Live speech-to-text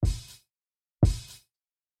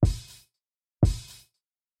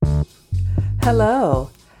Hello,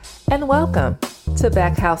 and welcome to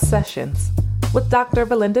Backhouse Sessions with Dr.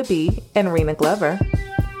 Belinda B. and Rena Glover,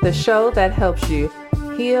 the show that helps you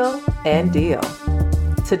heal and deal.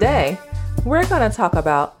 Today, we're going to talk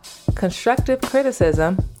about constructive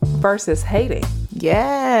criticism versus hating.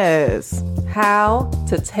 Yes. How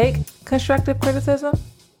to take constructive criticism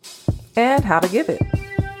and how to give it.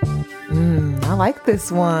 I like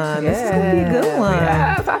this one. This is going to be a good one.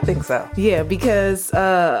 Yes, I think so. Yeah, because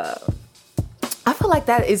I feel like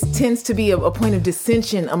that tends to be a point of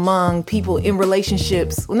dissension among people in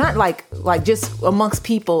relationships. Not like just amongst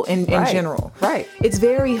people in general. Right. It's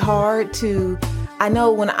very hard to, I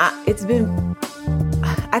know I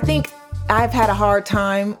think I've had a hard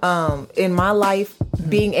time in my life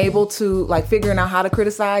being able to figuring out how to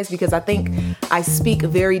criticize, because I think I speak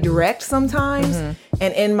very direct sometimes.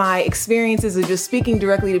 And in my experiences of just speaking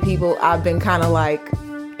directly to people, I've been kind of like,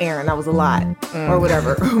 Aaron, that was a lot or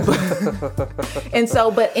whatever. But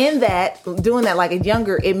in that, doing that like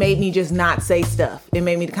younger, it made me just not say stuff. It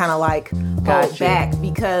made me kind of hold back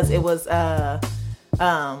because it was, I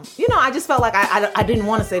just felt like I didn't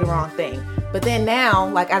want to say the wrong thing. But then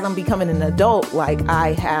now, as I'm becoming an adult,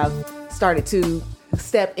 I have started to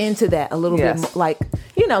step into that a little bit,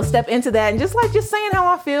 step into that and just saying how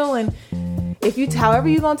I feel. And however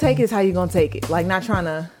you're going to take it is how you're going to take it. Not trying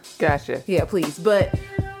to. Gotcha. Yeah, please. But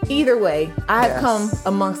either way, I've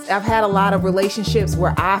had a lot of relationships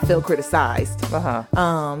where I feel criticized.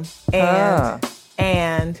 Sometimes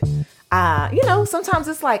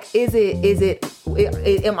it's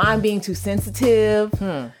am I being too sensitive?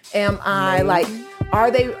 Am I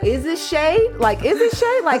is this shade? Is it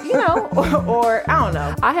shade? Or I don't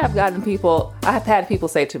know. I have had people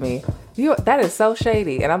say to me, that is so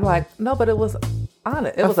shady. And I'm like, no, but it was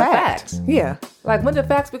honest. It was a fact. Yeah. When did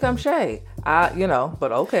facts become shade?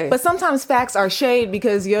 But okay. But sometimes facts are shade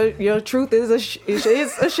because your truth is a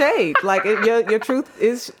shade. Your truth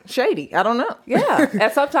is shady. I don't know. Yeah.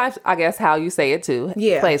 And sometimes I guess how you say it too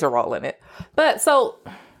plays a role in it. But so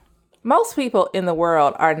most people in the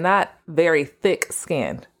world are not very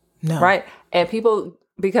thick-skinned. No. Right? And people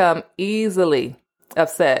become easily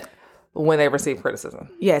upset when they receive criticism.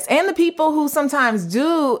 Yes. And the people who sometimes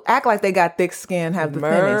do act like they got thick skin have the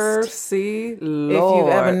Mercy thinnest. Lord. If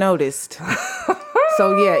you've ever noticed.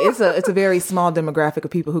 So yeah, it's a very small demographic of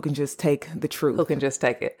people who can just take the truth. Who can just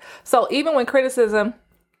take it. So even when criticism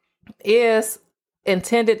is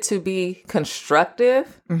intended to be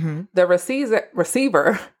constructive, the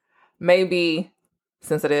receiver may be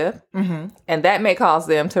sensitive, and that may cause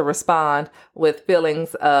them to respond with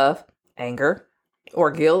feelings of anger or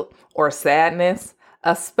guilt or sadness,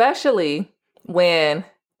 especially when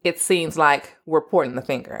it seems like we're pointing the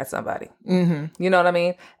finger at somebody. You know what I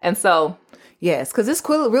mean? And so... Yes, because it's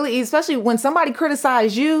really easy, especially when somebody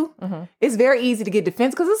criticizes you, it's very easy to get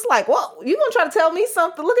defensive because it's well, you going to try to tell me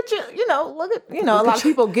something. Look at you, a lot of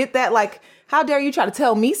people get that, how dare you try to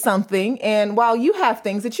tell me something? And while you have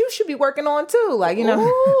things that you should be working on too,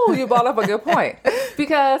 Ooh, you brought up a good point.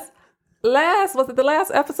 Because the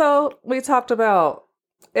last episode we talked about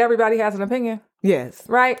everybody has an opinion? Yes.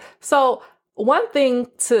 Right? So one thing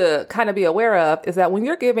to kind of be aware of is that when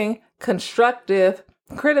you're giving constructive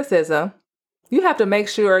criticism, you have to make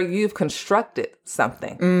sure you've constructed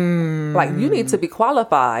something. You need to be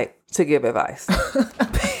qualified to give advice.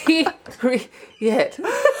 Period.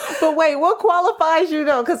 But wait, what qualifies you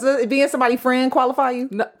though? Because being somebody's friend qualify you?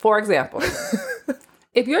 No, for example,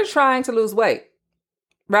 if you're trying to lose weight,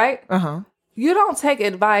 right? You don't take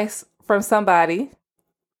advice from somebody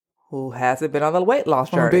who hasn't been on the weight loss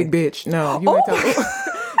journey. Oh, big bitch. No,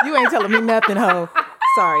 you ain't telling me nothing, ho.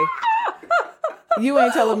 Sorry. You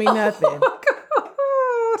ain't telling me nothing. Oh my God.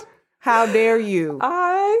 How dare you?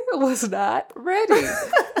 I was not ready.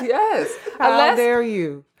 Yes. How dare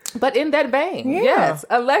you? But in that vein, yes.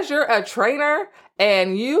 Unless you're a trainer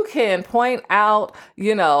and you can point out,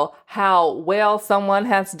 how well someone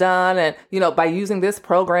has done and, by using this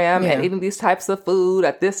program and eating these types of food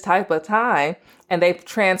at this type of time, and they've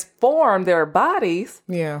transformed their bodies.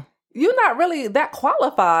 Yeah. You're not really that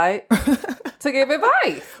qualified to give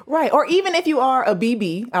advice. Right. Or even if you are a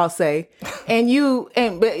BB, I'll say, but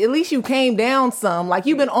at least you came down some,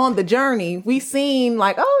 you've been on the journey. We've seen you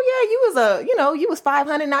was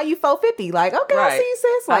 500, now you 450. Okay, right. I see you,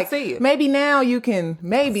 sis. I see you. Maybe now you can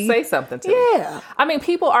say something to me. Yeah. I mean,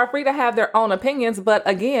 people are free to have their own opinions, but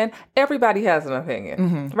again, everybody has an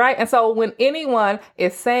opinion. Right. And so when anyone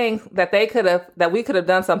is saying that we could have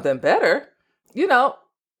done something better,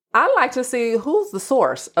 I like to see who's the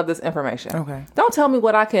source of this information. Okay. Don't tell me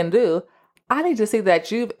what I can do. I need to see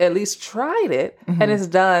that you've at least tried it and it's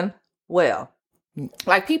done well.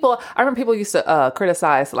 Like I remember people used to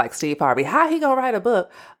criticize like Steve Harvey. How he gonna write a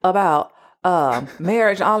book about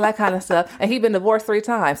marriage and all that kind of stuff, and he been divorced 3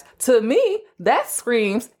 times? To me, that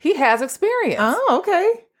screams he has experience. Oh,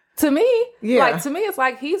 okay. To me, Yeah. to me, it's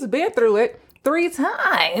like he's been through it 3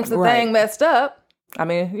 times. The Right. thing messed up. I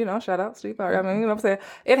mean, shout out Steve Harvey. I mean, you know what I'm saying?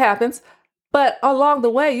 It happens. But along the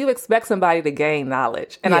way, you expect somebody to gain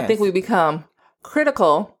knowledge. And I Yes. think we become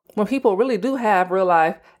critical when people really do have real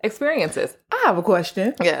life experiences. I have a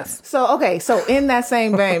question. Yes. So, okay. So in that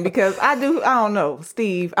same vein, because I don't know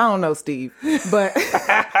Steve, but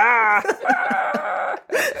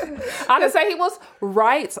I didn't say he was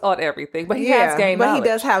right on everything, but he has gained but knowledge. he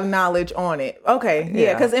does have knowledge on it. Okay. Yeah.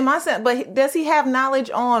 Yeah. Because in my sense, but does he have knowledge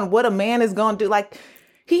on what a man is going to do? Like,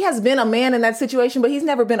 he has been a man in that situation, but he's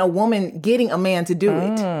never been a woman getting a man to do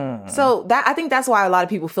it. So I think that's why a lot of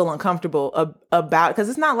people feel uncomfortable about it, because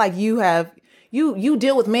it's not like you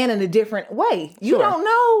deal with men in a different way. You Sure. don't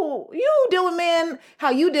know. You deal with men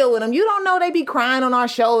how you deal with them. You don't know they be crying on our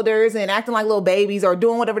shoulders and acting like little babies or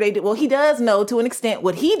doing whatever they do. Well, he does know to an extent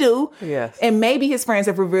what he do. Yes. And maybe his friends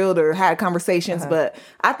have revealed or had conversations, but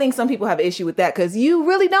I think some people have an issue with that because you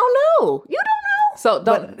really don't know. You don't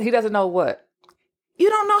know. So he doesn't know what? You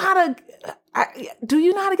don't know how to. Do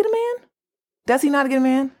you know how to get a man? Does he know how to get a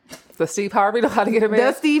man? Does Steve Harvey know how to get a man?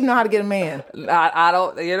 Does Steve know how to get a man? I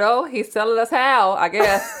don't, he's telling us how, I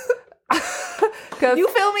guess. 'Cause You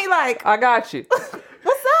feel me? Like, I got you.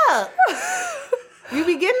 what's up? You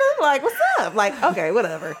be getting them? Like, what's up? Like, okay,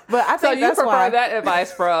 whatever. But I So think you that's prefer why. that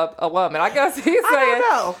advice from a woman. I guess he's saying. I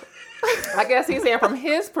don't know. I guess he's saying from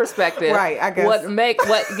his perspective. Right, I guess.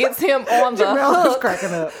 What gets him on the Jamel is hook.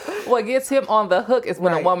 cracking up. What gets him on the hook is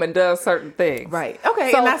when Right. a woman does certain things. Right.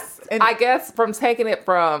 Okay. So and I guess from taking it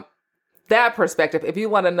from that perspective, if you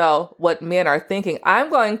want to know what men are thinking, I'm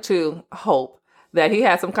going to hope that he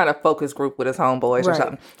had some kind of focus group with his homeboys or Right.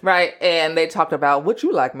 something, right? And they talked about what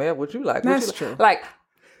you like, man, what you like. That's what you true. Like,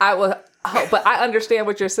 I will, but I understand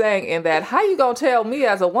what you're saying in that. How you gonna tell me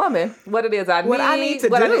as a woman what it is I need to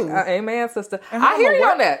do? Amen, sister. and I hear I'm you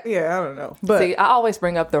a on that. Yeah, I don't know. But See, I always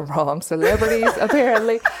bring up the wrong celebrities,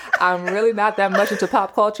 apparently. I'm really not that much into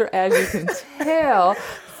pop culture, as you can tell.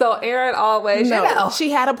 So Erin always, no, she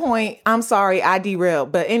had a point. I'm sorry, I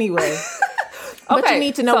derailed. But anyway. But Okay, you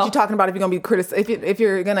need to know so- what you're talking about if you're going to be if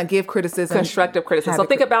you're going to give criticism. Constructive criticism. have So it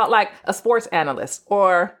think about like a sports analyst,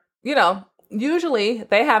 or, usually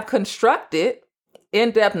they have constructed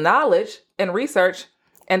in-depth knowledge and research,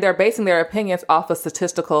 and they're basing their opinions off of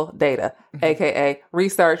statistical data, aka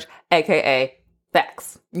research, aka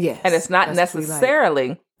facts. Yes. And it's not that's what we like.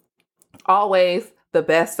 necessarily always the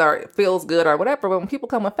best or it feels good or whatever. But when people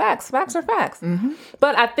come with facts, facts are facts. Mm-hmm.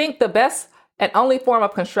 But I think the best and only form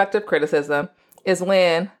of constructive criticism is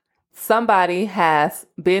when somebody has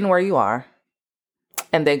been where you are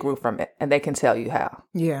and they grew from it and they can tell you how.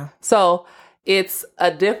 Yeah. So it's a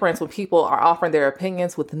difference when people are offering their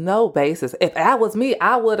opinions with no basis. If that was me,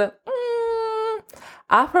 I would have.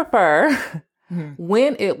 I prefer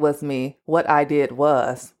when it was me, what I did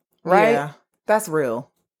was, right? Yeah. That's real.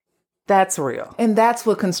 That's real. And that's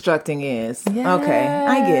what constructing is. Okay.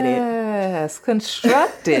 I get it. Yes,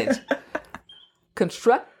 constructive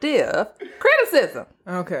criticism.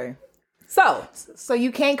 Okay. So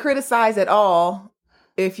you can't criticize at all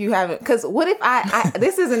if you haven't. Because what if I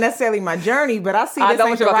this isn't necessarily my journey, but I see this I know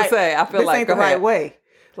ain't what the you're about right. to say. I feel this like ain't go the right ahead. way.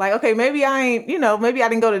 Like, okay, maybe I ain't. Maybe I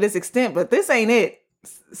didn't go to this extent, but this ain't it,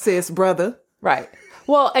 sis, brother. Right.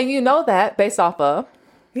 Well, and you know that based off of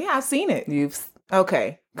Yeah, I've seen it. you've.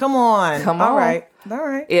 Okay, come on. Come All on. right. All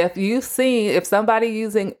right. If somebody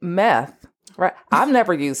using meth, right? I've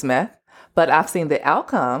never used meth, but I've seen the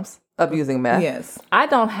outcomes of using meth. Yes. I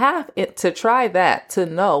don't have it to try that to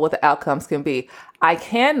know what the outcomes can be. I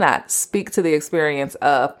cannot speak to the experience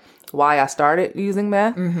of why I started using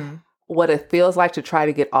meth, what it feels like to try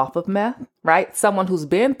to get off of meth, right? Someone who's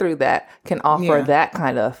been through that can offer Yeah. that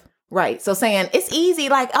kind of. Right. So saying it's easy,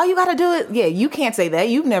 like, oh, you got to do it. Yeah, you can't say that.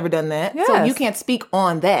 You've never done that. So Yes. you can't speak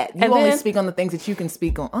on that. You And only then- speak on the things that you can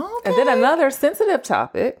speak on. Oh, And then another sensitive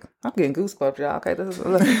topic. I'm getting goosebumps, y'all. Okay, this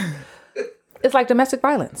is. It's like domestic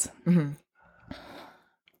violence.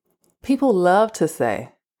 People love to say,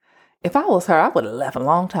 "If I was her, I would have left a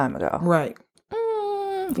long time ago." right.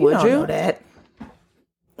 Would don't you? know that?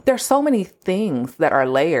 There's so many things that are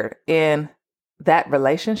layered in that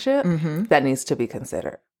relationship that needs to be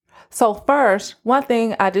considered. So first, one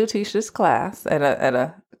thing I do teach this class at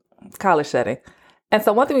a college setting. And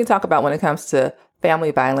so one thing we talk about when it comes to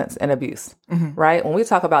family violence and abuse, right? When we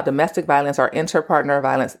talk about domestic violence or interpartner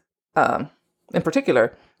violence in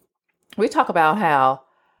particular, we talk about how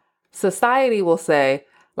society will say,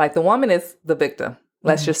 Like the woman is the victim.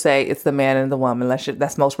 Let's just say it's the man and the woman.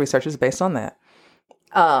 That's most research is based on that.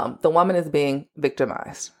 The woman is being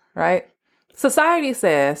victimized, right? Society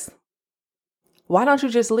says, why don't you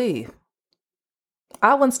just leave?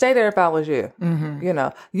 I wouldn't stay there if I was you. Mm-hmm. You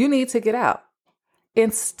know, you need to get out.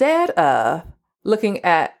 Instead of looking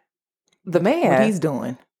at the man, what he's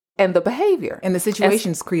doing, and the behavior. and the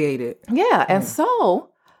situations created. Yeah. And so,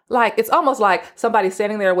 like, it's almost like somebody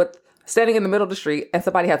standing in the middle of the street and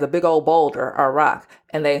somebody has a big old boulder or rock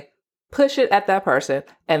and they push it at that person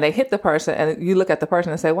and they hit the person and you look at the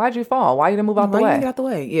person and say, why'd you fall? Why you didn't move out the way? Why you get out the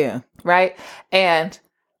way? Yeah. Right. And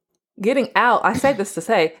getting out, I say this to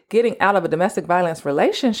say, getting out of a domestic violence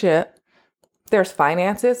relationship, there's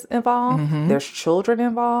finances involved. Mm-hmm. There's children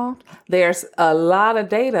involved. There's a lot of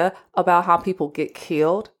data about how people get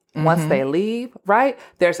killed once they leave, right?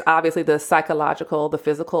 There's obviously the psychological, the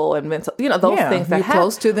physical, and mental, those things that you're happen.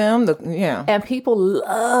 close to them. And people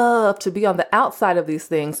love to be on the outside of these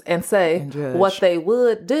things and say what they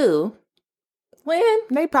would do when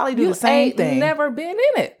they probably do the same thing. Never been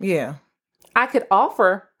in it. Yeah. I could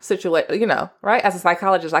offer right? As a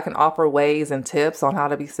psychologist, I can offer ways and tips on how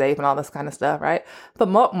to be safe and all this kind of stuff, right? But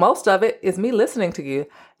most of it is me listening to you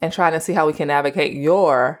and trying to see how we can navigate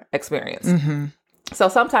your experience. Mm-hmm. So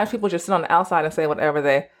sometimes people just sit on the outside and say whatever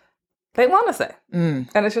they want to say. And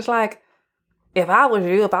it's just like, if I was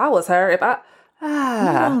you, if I was her, you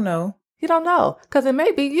don't know. You don't know. Because it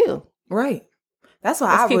may be you. Right. That's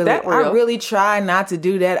why I really try not to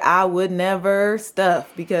do that. I would never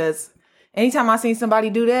stuff, because anytime I seen somebody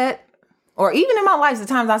do that, or even in my life, the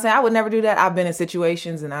times I say I would never do that, I've been in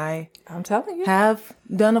situations and I'm telling you, have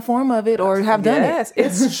done a form of it or have done it. Yes,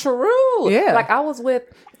 it's true. Yeah. Like I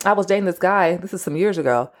was dating this guy, this is some years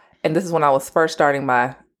ago, and this is when I was first starting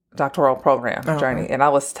my doctoral program journey. And I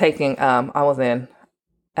was taking, I was in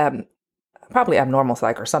probably abnormal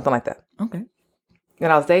psych or something like that. Okay.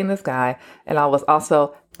 And I was dating this guy, and I was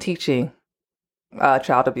also teaching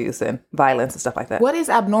child abuse and violence and stuff like that. What is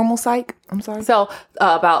abnormal psych? I'm sorry. So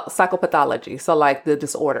about psychopathology. So like the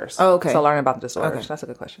disorders. Oh, okay. So learning about the disorders. Okay. That's a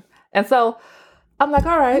good question. And so I'm like,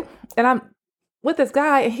 all right. And I'm with this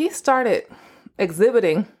guy, and he started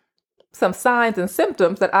exhibiting some signs and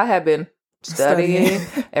symptoms that I had been studying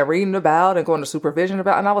and reading about and going to supervision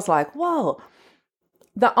about. And I was like, whoa,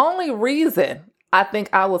 the only reason I think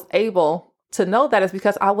I was able to know that is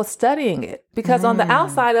because I was studying it. Because on the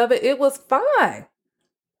outside of it, it was fine.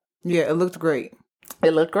 Yeah, it looked great.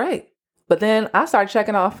 It looked great. But then I started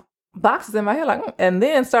checking off boxes in my head, like, and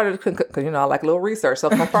then started, because, I like a little research. So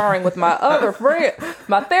conferring with my other friend,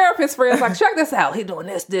 my therapist friends, like, check this out. He doing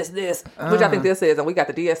this, which I think this is. And we got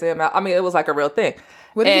the DSM out. I mean, it was like a real thing.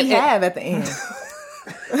 What did he have at the end?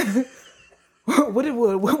 What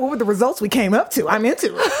were the results we came up to? I'm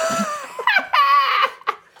into it.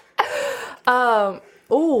 I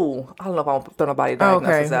don't know if I want to throw nobody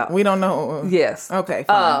diagnosis out. We don't know. Yes. Okay,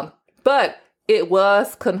 fine. But it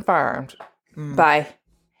was confirmed by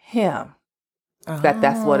him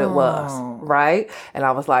that's what it was, right? And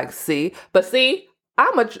I was like, see,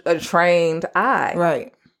 I'm a trained eye.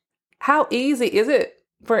 Right. How easy is it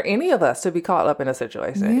for any of us to be caught up in a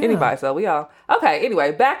situation? Yeah. Anybody. So we all, okay,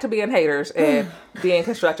 anyway, back to being haters and being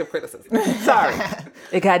constructive criticism. Sorry.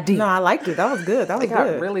 It got deep. No, I liked it. That was good. It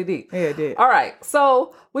got really deep. Yeah, it did. All right.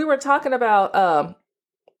 So we were talking about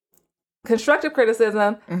constructive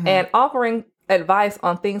criticism and offering advice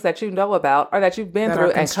on things that you know about or that you've been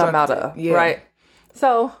through and come out of. Yeah. Right.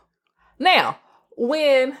 So now,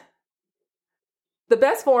 when the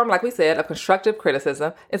best form, like we said, of constructive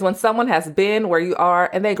criticism is when someone has been where you are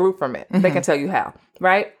and they grew from it. They can tell you how,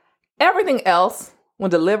 right? Everything else, when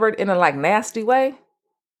delivered in a like nasty way,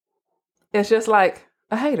 it's just like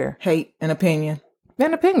a hater. Hate, an opinion.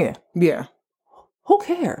 An opinion. Yeah. Who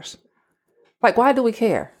cares? Like, why do we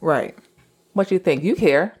care? Right. What you think? You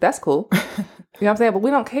care. That's cool. You know what I'm saying? But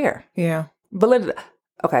we don't care. Yeah. Belinda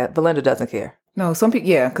doesn't care. No, some people,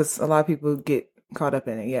 yeah, because a lot of people get caught up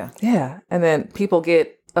in it, yeah. Yeah. And then people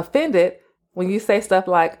get offended when you say stuff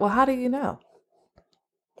like, well, how do you know?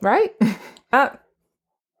 Right?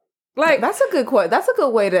 Like, that's a good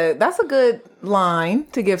that's a good line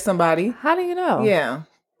to give somebody. How do you know? Yeah.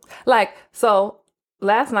 Like, so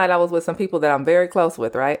last night I was with some people that I'm very close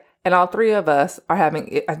with, right? And all three of us are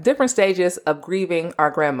having different stages of grieving our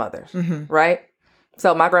grandmothers, right?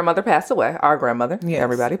 So my grandmother passed away. Our grandmother,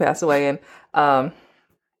 everybody passed away in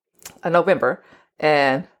November.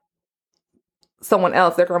 And someone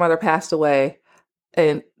else, their grandmother passed away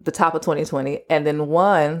in the top of 2020. And then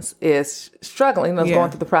one's is struggling,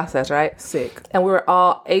 going through the process, right? Sick. And we were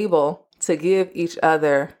all able to give each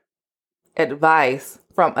other advice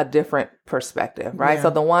from a different perspective, right? Yeah. So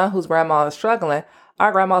the one whose grandma is struggling,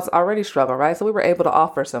 our grandma's already struggled, right? So we were able to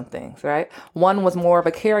offer some things, right? One was more of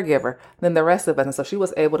a caregiver than the rest of us. And so she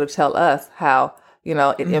was able to tell us how, it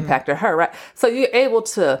impacted her, right? So you're able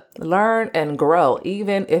to learn and grow,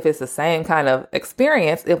 even if it's the same kind of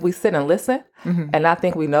experience. If we sit and listen and not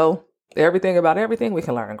think we know everything about everything, we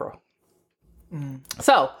can learn and grow.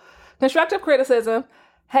 So constructive criticism,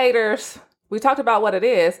 haters, we talked about what it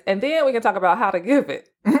is, and then we can talk about how to give it.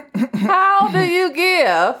 How do you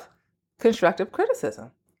give constructive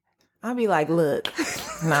criticism? I'll be like, look.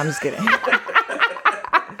 No, I'm just kidding.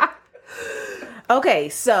 Okay,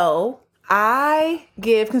 so I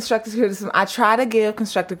give constructive criticism. I try to give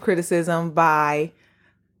constructive criticism by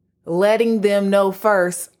letting them know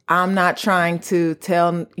first, I'm not trying to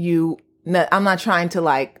tell you, I'm not trying to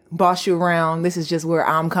like boss you around. This is just where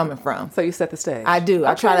I'm coming from. So you set the stage. I do.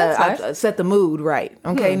 Okay, I try to nice. set the mood right.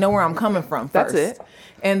 Okay, know where I'm coming from first. That's it.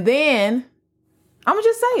 And then I'm gonna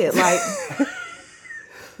just say it like,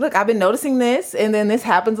 look, I've been noticing this, and then this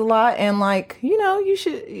happens a lot, and like, you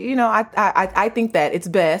should, I think that it's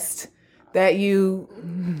best that you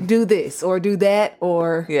do this or do that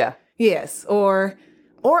or yes, or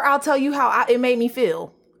I'll tell you how it made me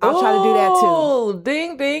feel. I'll try to do that too. Oh,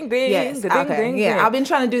 ding, ding, ding. Yes. Ding, Okay. ding, Yeah. ding. I've been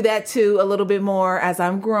trying to do that too a little bit more as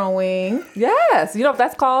I'm growing. Yes. You know what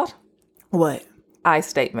that's called? What? I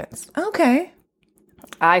statements. Okay.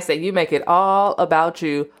 I say you make it all about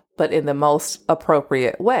you, but in the most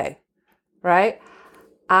appropriate way, right?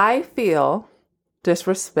 I feel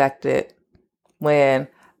disrespected when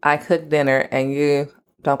I cook dinner and you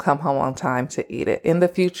don't come home on time to eat it. In the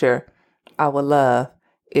future, I would love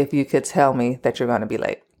if you could tell me that you're going to be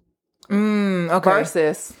late. Okay.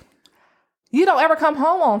 Versus, you don't ever come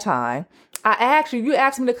home on time. I asked you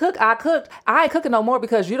asked me to cook. I cooked. I ain't cooking no more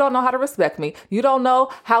because you don't know how to respect me. You don't know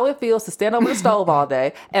how it feels to stand over the stove all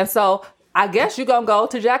day. And so I guess you're going to go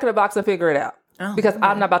to Jack in the Box and figure it out. Because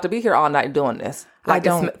I'm not about to be here all night doing this. Like,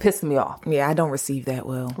 it's pissing me off. Yeah, I don't receive that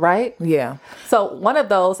well. Right? Yeah. So one of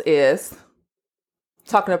those is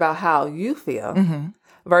talking about how you feel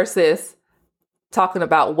versus talking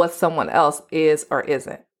about what someone else is or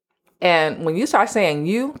isn't. And when you start saying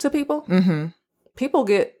you to people, people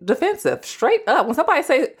get defensive straight up. When somebody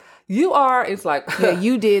say you are, it's like, yeah,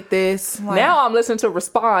 you did this. Like, now I'm listening to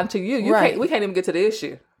respond to you. Right. We can't even get to the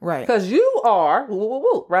issue. Right. Because you are, woo, woo,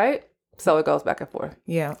 woo, right? So it goes back and forth.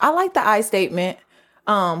 Yeah. I like the I statement.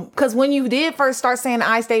 Because when you did first start saying the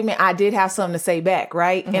I statement, I did have something to say back,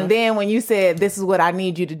 right? And then when you said, this is what I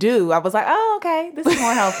need you to do, I was like, oh, okay, this is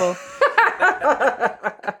more helpful.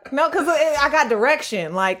 No, because I got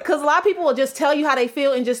direction. Like, because a lot of people will just tell you how they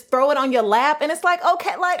feel and just throw it on your lap. And it's like,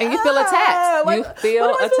 okay, like, and you feel attacked. Like, you feel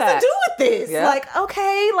what am I attacked. supposed to do with this? Yeah. Like,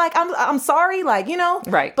 okay, like, I'm sorry, like,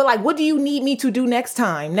 Right. But like, what do you need me to do next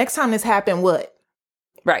time? Next time this happened, what?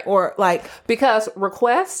 Right. Or like, because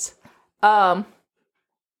request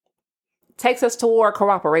takes us toward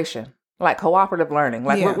cooperation, like cooperative learning.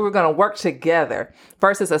 Like we're going to work together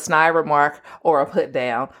versus a snide remark or a put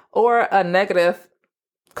down or a negative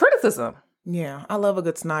criticism. yeah, I love a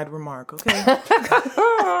good snide remark. Okay.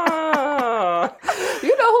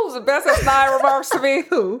 You know who's the best at snide remarks to me?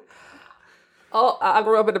 Who? Oh, I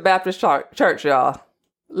grew up in the Baptist church, y'all.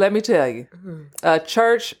 Let me tell you, a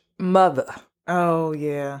church mother. Oh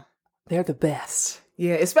yeah. They're the best.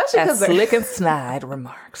 Yeah, especially At because slick and snide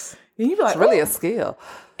remarks. you be like, It's really "Oh." a skill.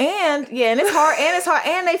 And it's hard,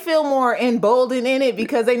 and they feel more emboldened in it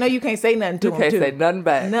because they know you can't say nothing to You them. can't too. say nothing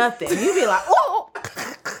back. Nothing. You be like, oh.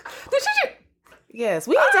 Yes,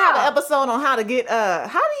 we need to have an episode on how to get. How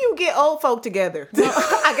do you get old folk together? Well,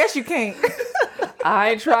 I guess you can't.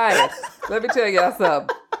 I ain't trying it. Let me tell y'all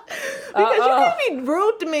something. Because you can't be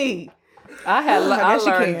rude to me. I guess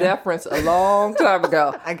you learned can. deference a long time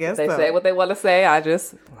ago. I guess they so. say what they want to say. I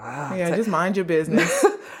just Just mind your business.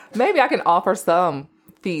 maybe I can offer some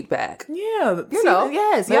feedback. Yeah, maybe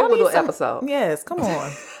yes. Y'all we'll need do an some episode. Yes, come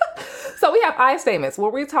on. So we have I statements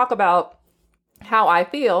where we talk about how I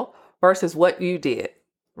feel versus what you did,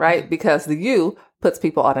 right? Because the you puts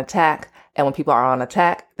people on attack, and when people are on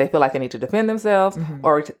attack, they feel like they need to defend themselves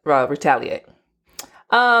or retaliate.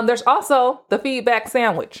 There's also the feedback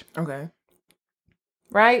sandwich. Okay.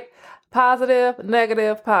 Right? Positive,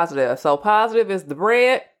 negative, positive. So positive is the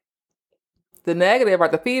bread. The negative or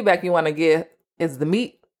the feedback you want to get is the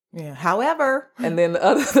meat. Yeah. However, And then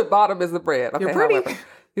the bottom is the bread. Okay, you're pretty. however.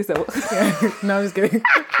 You said, No, I'm just kidding.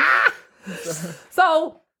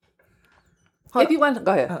 so if you want to,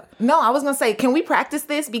 go ahead. No, I was gonna say, can we practice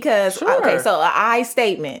this? Because Sure. okay, so an I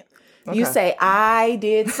statement. You Okay. say I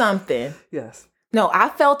did something. Yes. No, I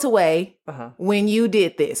felt away when you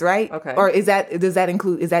did this, right? Okay. Or does that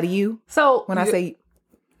include, is that a you? So When I say,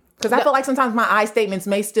 because I feel like sometimes my I statements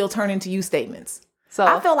may still turn into you statements. So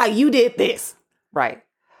I feel like you did this. right.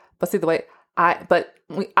 But see the way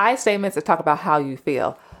I statements that talk about how you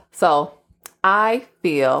feel. So I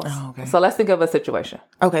feel, so let's think of a situation.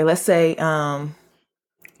 Okay, let's say,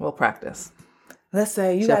 We'll practice. let's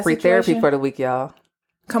say you Got got free situation. therapy for the week, y'all.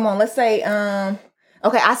 Come on, let's say,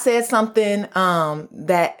 okay, I said something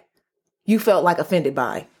that you felt like offended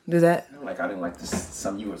by. Does that? Like I didn't like this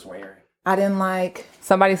something you was wearing. I didn't like.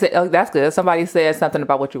 Somebody said, oh, that's good. Somebody said something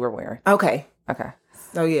about what you were wearing. Okay. Okay.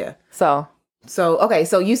 Oh yeah. So Okay,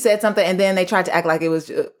 so you said something and then they tried to act like it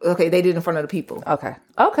was okay. They did it in front of the people. Okay.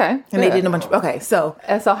 And they did a bunch of so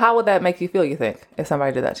And so how would that make you feel, you think, if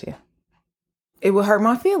somebody did that to you? it would hurt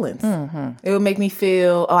my feelings. It would make me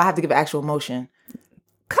feel. Oh, I have to give actual emotion.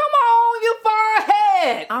 Come on, you far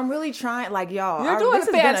ahead. I'm really trying, like y'all. You're doing this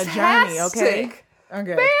has been a journey, okay?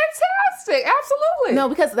 Okay. Fantastic. Absolutely. No,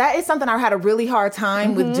 because that is something I had a really hard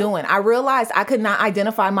time with doing. I realized I could not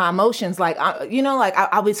identify my emotions. Like,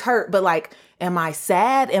 I was hurt, but like, am I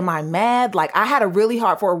sad? Am I mad? Like, I had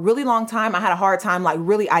for a really long time, I had a hard time, like,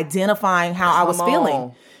 really identifying how I was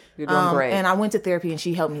feeling. You're doing great. And I went to therapy and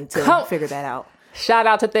she helped me to figure that out. Shout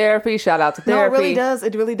out to therapy. Shout out to therapy. No, it really does.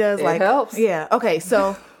 It really does. It helps. Yeah. Okay.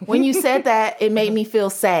 So when you said that, it made me feel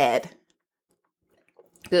sad.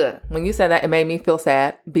 Good. When you said that, it made me feel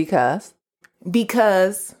sad because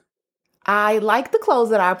I like the clothes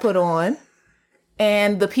that I put on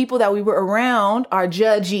and the people that we were around are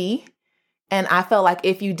judgy. And I felt like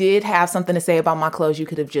if you did have something to say about my clothes, you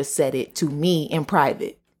could have just said it to me in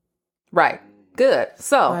private. Right. Good.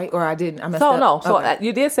 So, right? Or I didn't. I messed so up. no. So Okay.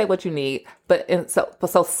 you did say what you need,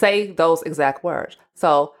 so say those exact words.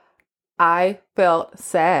 So I felt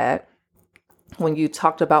sad when you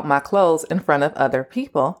talked about my clothes in front of other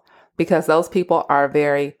people because those people are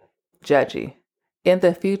very judgy. In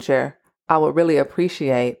the future, I would really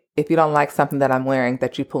appreciate if you don't like something that I'm wearing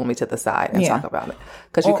that you pull me to the side and talk about it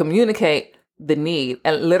because you communicate the need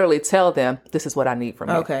and literally tell them this is what I need from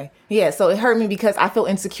you. Okay. Yeah. So it hurt me because I feel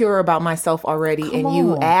insecure about myself already.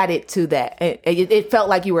 You added to that. It felt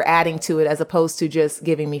like you were adding to it as opposed to just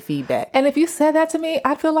giving me feedback. And if you said that to me,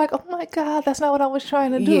 I'd feel like, oh my God, that's not what I was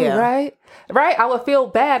trying to do. Right. I would feel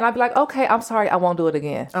bad. And I'd be like, okay, I'm sorry. I won't do it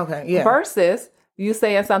again. Okay. Yeah. Versus you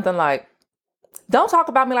saying something like, don't talk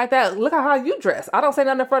about me like that. Look at how you dress. I don't say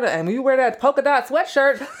nothing in front of, and when you wear that polka dot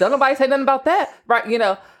sweatshirt, don't nobody say nothing about that. Right.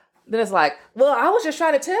 Then it's like, well, I was just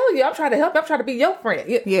trying to tell you. I'm trying to help you. I'm trying to be your friend.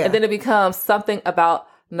 Yeah. And then it becomes something about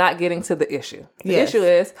not getting to the issue. The issue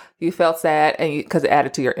is you felt sad and because it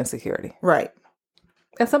added to your insecurity. Right.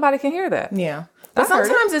 And somebody can hear that. Yeah. But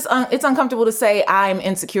sometimes it's uncomfortable to say I'm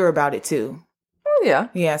insecure about it too. Oh, yeah.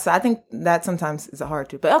 Yeah. So I think that sometimes is hard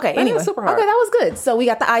to. But okay. Anyway. Super hard. Okay, that was good. So we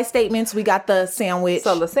got the I statements. We got the sandwich.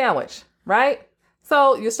 So the sandwich, right?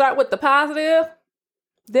 So you start with the positive,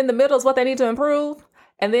 then the middle is what they need to improve,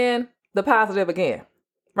 and then the positive again,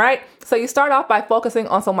 right? So you start off by focusing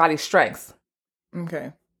on somebody's strengths.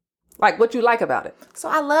 Okay. Like what you like about it. So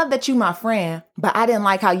I love that you my friend, but I didn't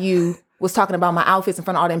like how you was talking about my outfits in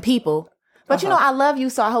front of all them people. But I love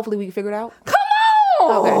you, so hopefully we can figure it out. Come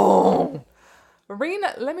on! Okay.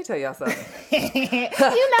 Rena, let me tell y'all something. You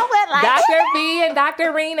know what, like Dr. B and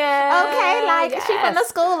Dr. Rena. Okay, like she from the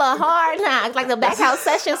school of hard knocks, like the Backhouse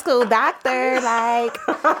Session School doctor, like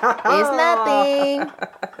it's nothing.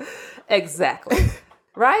 Exactly.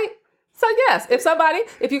 Right? So yes,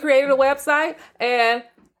 if you created a website and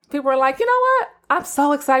people are like, you know what? I'm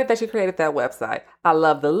so excited that you created that website. I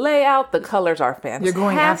love the layout. The colors are fantastic. You're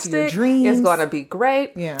going after your dreams. It's going to be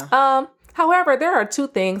great. Yeah. However, there are two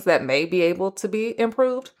things that may be able to be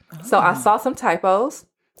improved. So I saw some typos,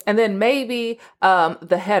 and then maybe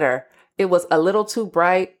the header, it was a little too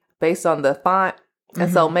bright based on the font.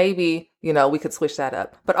 And so maybe, we could switch that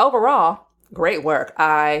up. But overall, great work.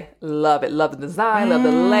 I love it. Love the design, love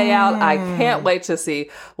the layout. I can't wait to see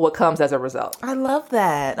what comes as a result. I love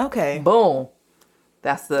that. Okay. Boom.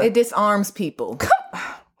 It disarms people.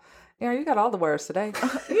 Aaron, you got all the words today.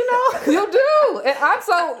 You do. And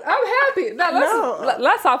I'm happy. Now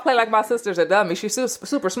let's all play like my sister's a dummy. She's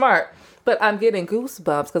super smart. But I'm getting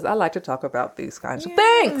goosebumps because I like to talk about these kinds of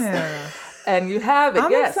things. And you have it,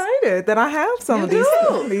 I'm excited that I have some of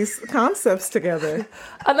these concepts together.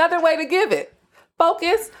 Another way to give it.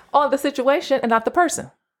 Focus on the situation and not the person.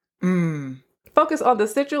 Focus on the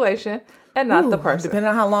situation and not the person. Depending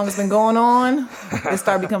on how long it's been going on, it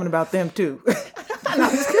start becoming about them too.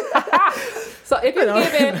 So if you're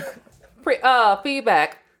giving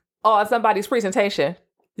feedback on somebody's presentation,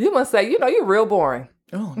 you must say, you're real boring.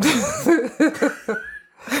 Oh,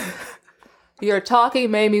 Your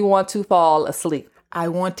talking made me want to fall asleep. I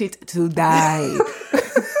wanted to die.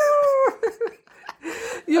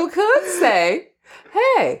 You could say,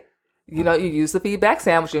 hey, you use the feedback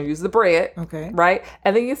sandwich, you use the bread. Okay. Right?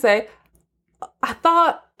 And then you say, I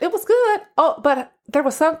thought it was good. Oh, but there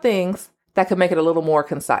were some things that could make it a little more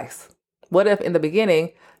concise. What if in the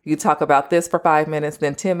beginning you talk about this for 5 minutes,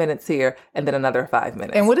 then 10 minutes here, and then another 5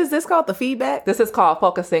 minutes? And what is this called? The feedback? This is called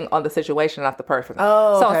focusing on the situation, not the person.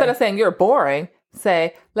 Oh, So okay. instead of saying you're boring,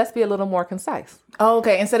 say, let's be a little more concise. Oh,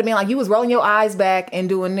 okay. Instead of being like, you was rolling your eyes back and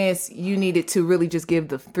doing this, you needed to really just give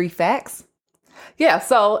the 3 facts. Yeah.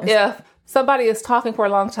 So if somebody is talking for a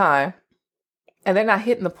long time and they're not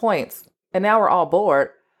hitting the points, and now we're all bored,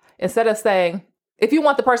 instead of saying, if you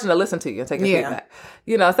want the person to listen to you and take your feedback,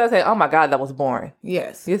 instead of saying, oh my God, that was boring.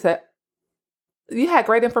 Yes. You said, you had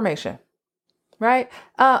great information, right?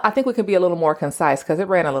 I think we can be a little more concise because it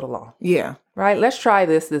ran a little long, Yeah. right? Let's try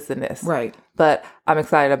this, this, and this. Right. But I'm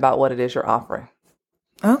excited about what it is you're offering.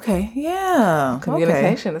 Okay. Yeah.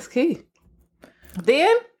 Communication is key.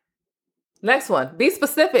 Then, next one, be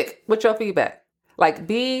specific with your feedback. Like,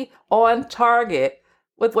 be on target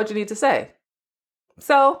with what you need to say.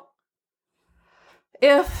 So,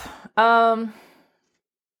 if, an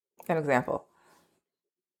example,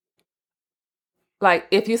 like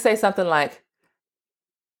if you say something like,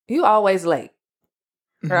 you always late,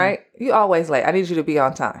 right? You always late. I need you to be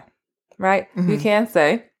on time, right? You can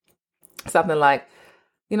say something like,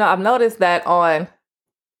 I've noticed that on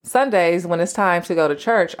Sundays when it's time to go to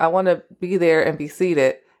church, I want to be there and be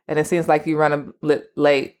seated. And it seems like you run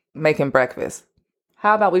late making breakfast.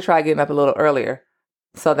 How about we try getting up a little earlier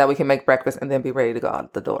so that we can make breakfast and then be ready to go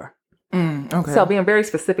out the door? Okay. So being very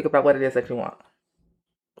specific about what it is that you want.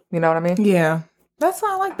 You know what I mean? Yeah. That's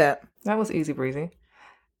not like that. That was easy breezy.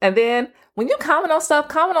 And then when you comment on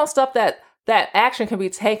stuff that action can be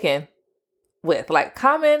taken with. Like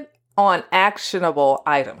comment on actionable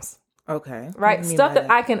items. Okay. Right? Stuff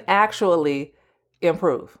that I can actually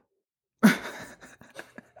improve.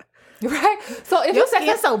 Right? So if your you say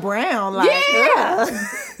skin's so brown, like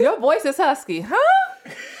your voice is husky, huh?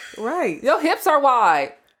 right. Your hips are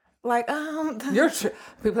wide. Like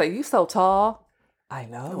people say you so tall. I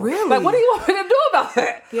know. Really? Like, what do you want me to do about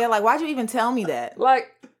that? Yeah, like why'd you even tell me that?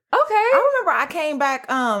 Like, okay. I remember I came back.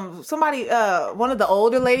 Somebody, one of the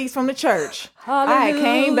older ladies from the church. I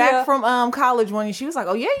came back from college one, and she was like,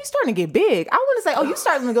 "Oh yeah, you starting to get big." I want to say, "Oh, you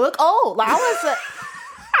starting to look old." Like I want to say,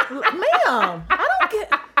 "Ma'am, I don't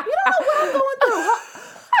get. You don't know what I'm going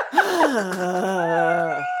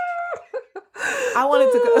through." I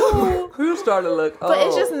wanted to go. You started to look old. But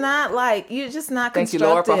it's just not like you're just not Thank constructive.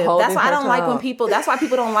 you, Lord, for holding that's why I don't like when child. people. That's why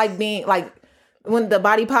people don't like being like. When the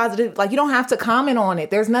body positive, like you don't have to comment on it.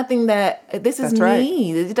 There's nothing that this is That's right.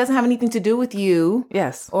 me. It doesn't have anything to do with you.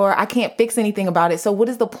 Yes. Or I can't fix anything about it. So what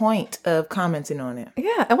is the point of commenting on it?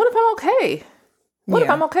 Yeah. And what if I'm okay? What if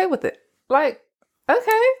Yeah. I'm okay with it? Like,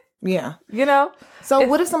 okay. Yeah. It's- So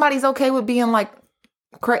what if somebody's okay with being like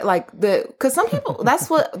because some people, that's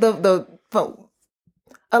what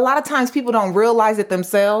a lot of times people don't realize it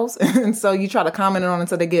themselves. And so you try to comment on it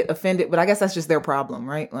until they get offended. But I guess that's just their problem,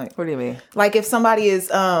 right? Like, What do you mean? like if somebody is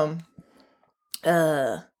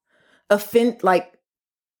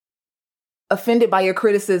offended by your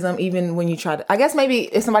criticism, even when you try to, I guess maybe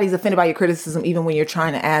if somebody's offended by your criticism, even when you're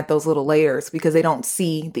trying to add those little layers because they don't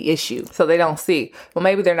see the issue. So they don't see. Well,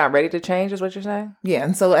 maybe they're not ready to change, is what you're saying? Yeah.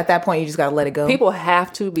 And so at that point, you just got to let it go. People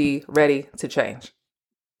have to be ready to change.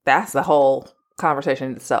 That's the whole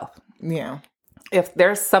conversation itself. Yeah. If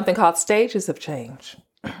there's something called stages of change,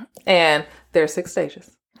 and there's 6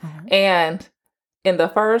 stages, and in the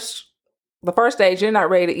first stage, you're not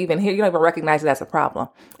ready to even hear, you don't even recognize it as a problem.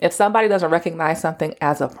 If somebody doesn't recognize something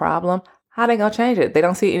as a problem, how they gonna change it? They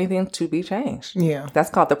don't see anything to be changed. Yeah. That's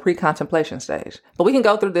called the pre-contemplation stage. But we can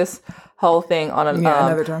go through this whole thing on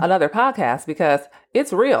another time. another podcast because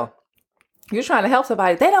it's real. You're trying to help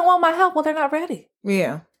somebody. They don't want my help. Well, they're not ready.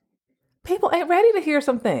 Yeah. People ain't ready to hear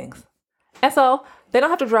some things. And so they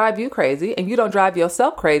don't have to drive you crazy, and you don't drive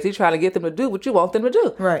yourself crazy trying to get them to do what you want them to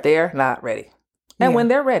do. Right. They're not ready. And Yeah. when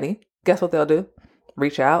they're ready, guess what they'll do?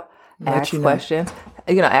 Reach out, ask you know. questions,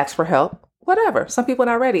 ask for help, whatever. Some people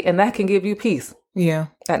are not ready, and that can give you peace. Yeah.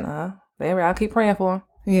 And they're ready. I'll keep praying for them,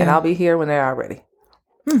 Yeah. and I'll be here when they are ready.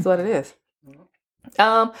 That's what it is.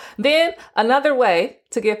 Then another way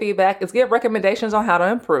to give feedback is give recommendations on how to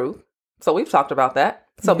improve. So we've talked about that.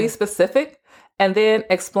 So be specific and then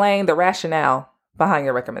explain the rationale behind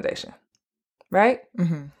your recommendation. Right?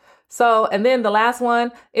 Mm-hmm. So, and then the last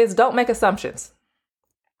one is don't make assumptions.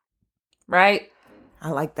 Right?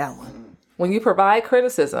 I like that one. When you provide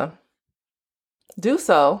criticism, Do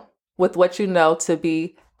so with what you know to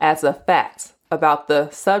be as a fact about the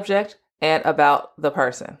subject and about the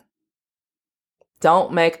person.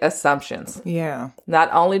 Don't make assumptions. Yeah.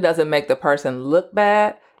 Not only does it make the person look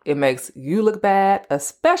bad, it makes you look bad,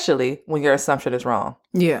 especially when your assumption is wrong.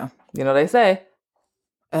 Yeah. You know what they say?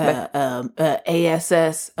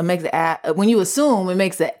 ASS makes the when you assume, it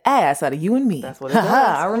makes the ass out of you and me. That's what it does.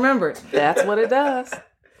 I remember it. That's what it does.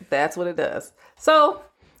 That's what it does. So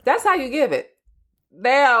that's how you give it.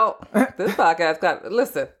 Now, this podcast got,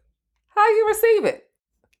 listen, how you receive it?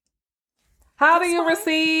 How do you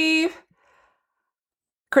receive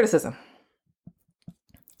criticism?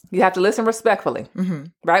 You have to listen respectfully,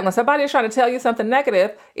 right? When somebody is trying to tell you something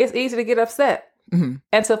negative, it's easy to get upset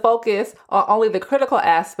and to focus on only the critical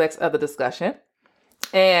aspects of the discussion.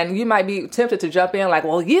 And you might be tempted to jump in like,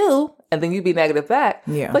 well, and then you be negative back.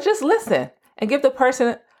 Yeah. But just listen and give the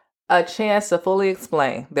person a chance to fully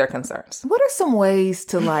explain their concerns. What are some ways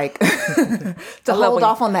to to hold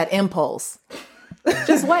off on that impulse?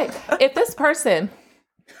 Just wait. If this person,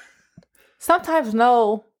 sometimes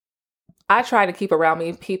I try to keep around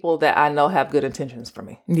me people that I know have good intentions for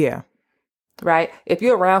me. Yeah. Right? If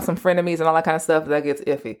you're around some frenemies and all that kind of stuff, that gets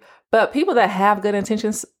iffy. But people that have good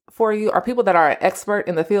intentions for you are people that are an expert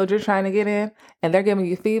in the field you're trying to get in, and they're giving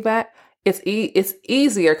you feedback. It's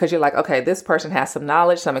easier because you're like, okay, this person has some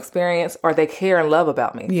knowledge, some experience, or they care and love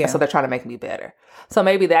about me. Yeah. So they're trying to make me better. So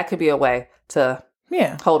maybe that could be a way to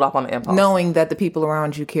hold off on the impulse. Knowing that the people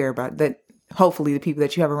around you care about that. Hopefully the people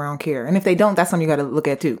that you have around care. And if they don't, that's something you got to look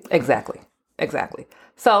at too. Exactly.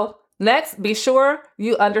 So next, be sure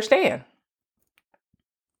you understand.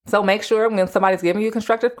 So make sure when somebody's giving you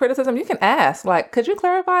constructive criticism, you can ask, like, could you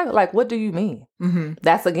clarify? Like, what do you mean? Mm-hmm.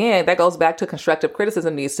 That goes back to constructive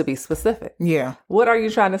criticism needs to be specific. Yeah. What are you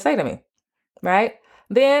trying to say to me? Right?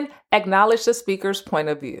 Then acknowledge the speaker's point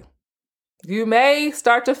of view. You may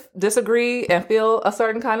start to disagree and feel a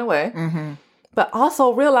certain kind of way, but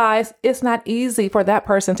also realize it's not easy for that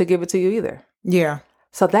person to give it to you either. Yeah.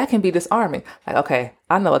 So that can be disarming. Like, okay,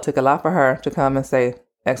 I know it took a lot for her to come and say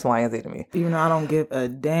X, Y, and Z to me. Even though I don't give a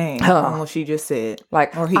dang on what she just said.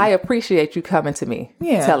 Like, I appreciate you coming to me,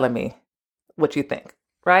 telling me what you think,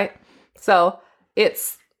 right? So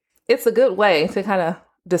it's a good way to kind of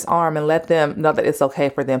disarm and let them know that it's okay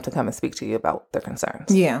for them to come and speak to you about their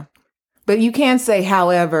concerns. Yeah. But you can say,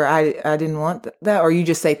 however, I didn't want that, or you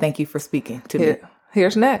just say, thank you for speaking to me.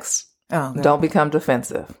 Here's next. Oh, God. Don't become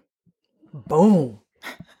defensive. Boom.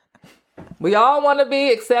 We all want to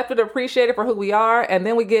be accepted, appreciated for who we are. And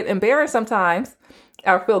then we get embarrassed sometimes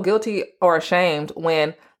or feel guilty or ashamed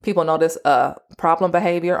when people notice a problem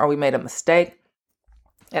behavior or we made a mistake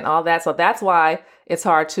and all that. So that's why it's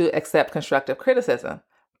hard to accept constructive criticism.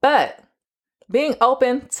 But being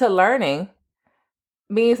open to learning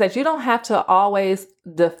means that you don't have to always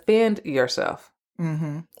defend yourself.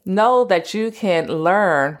 Know that you can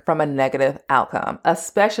learn from a negative outcome,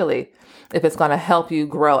 especially if it's going to help you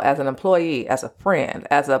grow as an employee, as a friend,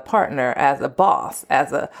 as a partner, as a boss,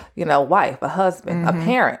 as a, wife, a husband, a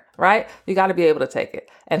parent, right? You got to be able to take it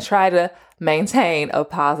and try to maintain a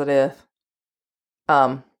positive,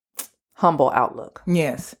 humble outlook.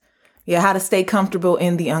 Yes. Yeah, how to stay comfortable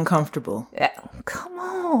in the uncomfortable. Yeah. Come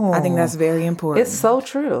on. I think that's very important. It's so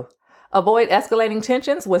true. Avoid escalating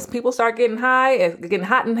tensions. When people start getting high and getting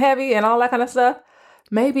hot and heavy and all that kind of stuff,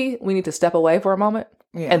 maybe we need to step away for a moment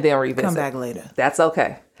and then revisit. Come back later. That's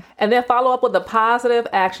okay. And then follow up with a positive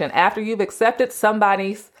action. After you've accepted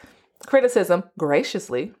somebody's criticism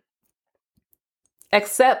graciously,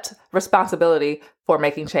 accept responsibility for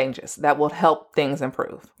making changes that will help things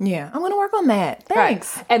improve. Yeah, I'm going to work on that.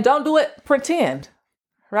 Thanks. Right. And don't do it pretend,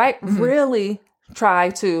 right? Really try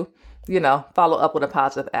to follow up with a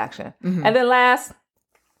positive action. And then last,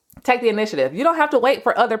 take the initiative. You don't have to wait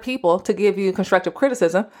for other people to give you constructive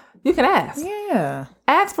criticism. You can ask. Yeah.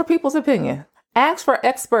 Ask for people's opinion. Ask for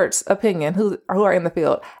experts' opinion who are in the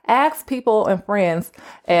field. Ask people and friends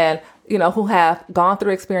and, who have gone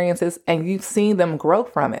through experiences and you've seen them grow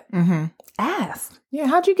from it. Ask. Yeah.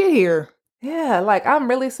 How'd you get here? Yeah. Like, I'm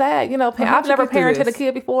really sad. I've never parented a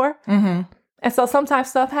kid before. And so sometimes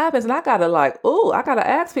stuff happens and I got to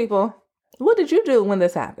ask people, what did you do when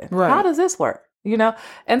this happened? Right. How does this work?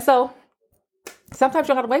 And so sometimes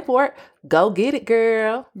you don't got to wait for it. Go get it,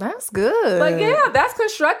 girl. That's good. But yeah, that's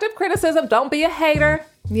constructive criticism. Don't be a hater.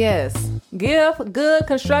 Yes. Give good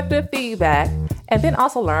constructive feedback and then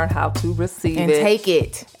also learn how to receive and take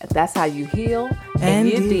it. That's how you heal and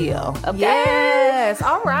you deal. Okay? Yes.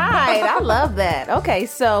 All right. I love that. Okay.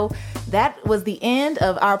 So that was the end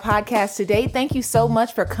of our podcast today. Thank you so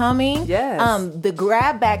much for coming. Yes. The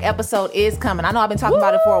Grab Back episode is coming. I know I've been talking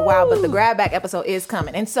about it for a while, but the Grab Back episode is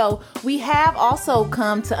coming. And so we have also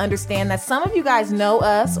come to understand that some of you guys know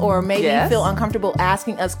us or maybe feel uncomfortable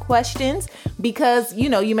asking us questions because,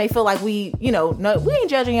 you may feel like we ain't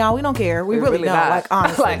judging y'all. We don't care. We really don't. Not. Like,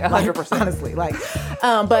 honestly. Like 100%. Honestly. Like,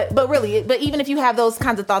 but even if you have those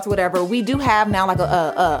kinds of thoughts, whatever, we do have now like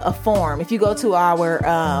a form. If you go to our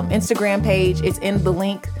Instagram page, it's in the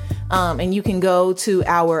link. And you can go to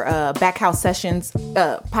our Backhouse Sessions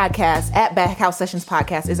podcast at Backhouse Sessions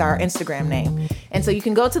Podcast is our Instagram name. And so you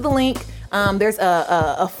can go to the link. There's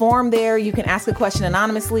a form there. You can ask a question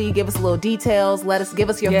anonymously, give us a little details, give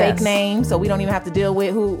us your fake name so we don't even have to deal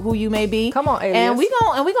with who you may be. Come on, alias. And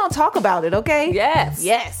we gonna talk about it, okay?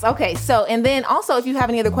 Yes. Okay. So, and then also if you have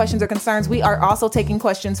any other questions or concerns, we are also taking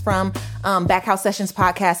questions from Backhouse Sessions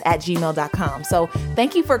Podcast at gmail.com. So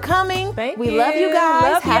thank you for coming. Thank we you. love you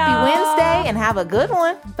guys. Love Happy y'all. Wednesday and have a good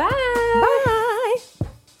one. Bye.